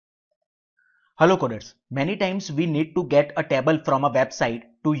Hello coders, many times we need to get a table from a website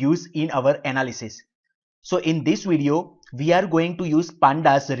to use in our analysis. So in this video, we are going to use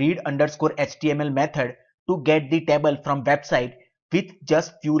Pandas read_html method to get the table from website with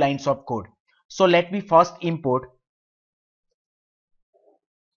just few lines of code. So let me first import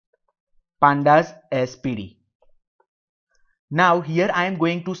Pandas SPD. Now here I am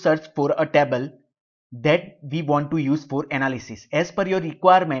going to search for a table that we want to use for analysis. As per your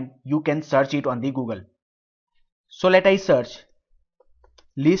requirement, you can search it on the Google. So let I search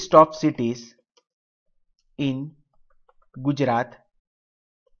list of cities in Gujarat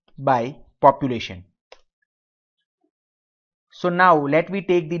by population. So now let me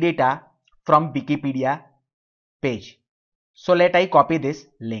take the data from Wikipedia page. So let I copy this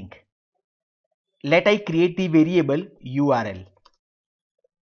link. Let I create the variable URL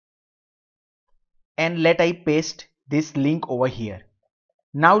and let I paste this link over here.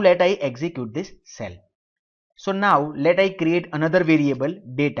 Now let I execute this cell. So now let I create another variable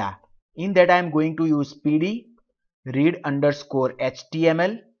data. In that I am going to use pd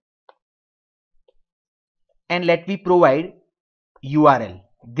read_html and let me provide URL,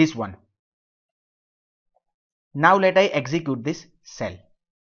 this one. Now let I execute this cell.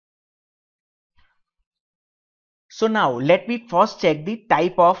 So now let me first check the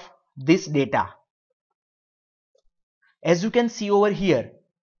type of this data. As you can see over here,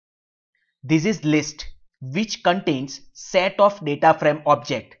 this is list which contains set of data frame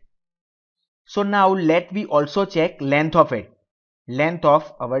object. So now let me also check length of it, length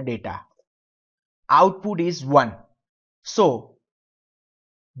of our data. Output is 1. So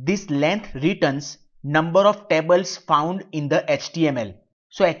this length returns number of tables found in the HTML.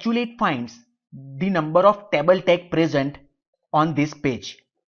 So actually it finds the number of table tag present on this page.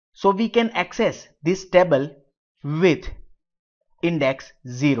 So we can access this table with index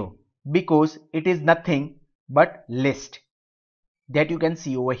 0 because it is nothing but list that you can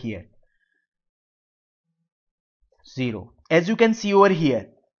see over here. 0. As you can see over here,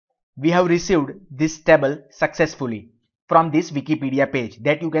 we have received this table successfully from this Wikipedia page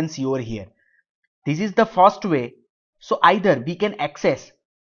that you can see over here. This is the first way. So either we can access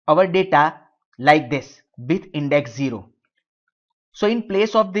our data like this with index 0. So in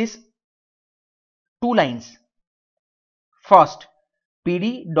place of this, two lines. First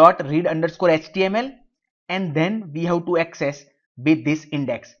pd.read_html and then we have to access with this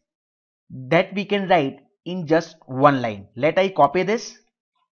index that we can write in just one line. Let I copy this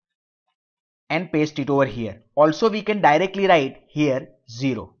and paste it over here. Also we can directly write here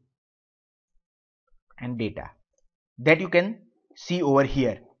 0 and data that you can see over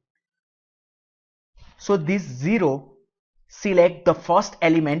here. So this 0 select the first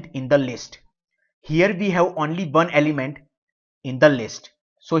element in the list. Here we have only one element in the list.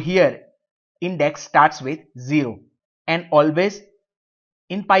 So here index starts with 0 and always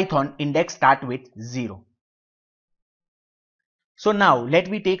in Python index start with 0. So now let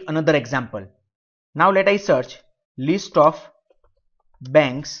me take another example. Now let I search list of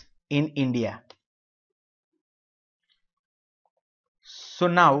banks in India. So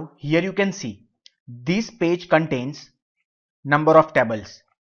now here you can see this page contains number of tables,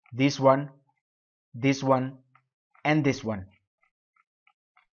 this one and this one,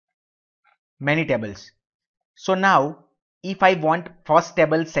 many tables. So now if I want first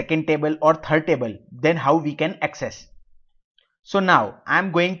table, second table or third table, then how we can access? So now I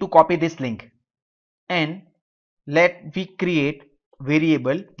am going to copy this link and let me create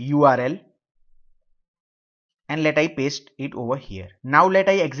variable URL and let I paste it over here. Now let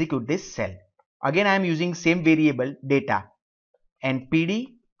I execute this cell. Again I am using same variable data and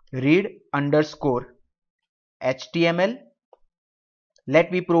pd read_html.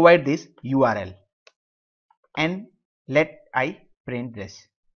 Let me provide this URL and let I print this.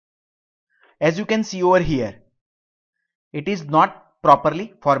 As you can see over here, it is not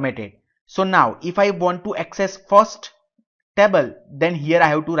properly formatted. So now if I want to access first table, then here I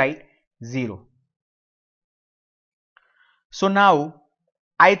have to write 0. So now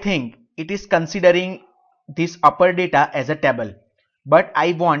I think it is considering this upper data as a table, but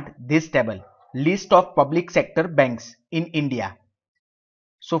I want this table, list of public sector banks in India.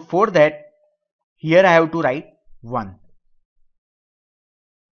 So for that, here I have to write 1.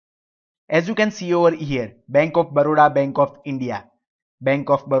 As you can see over here, Bank of Baroda, Bank of India,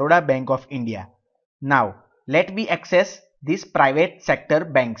 Bank of Baroda, Bank of India. Now let me access these private sector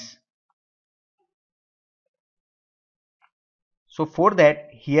banks. So for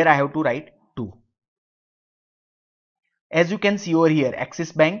that, here I have to write 2. As you can see over here,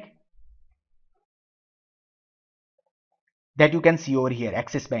 Axis Bank, that you can see over here,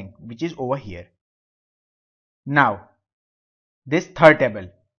 Axis Bank, which is over here. Now this third table,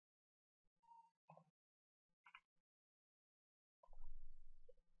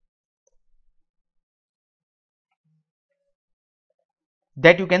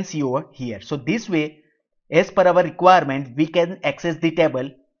 that you can see over here. So this way, as per our requirement, we can access the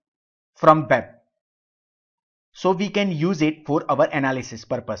table from web. So we can use it for our analysis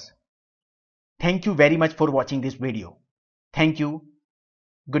purpose. Thank you very much for watching this video. Thank you.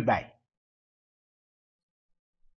 Goodbye.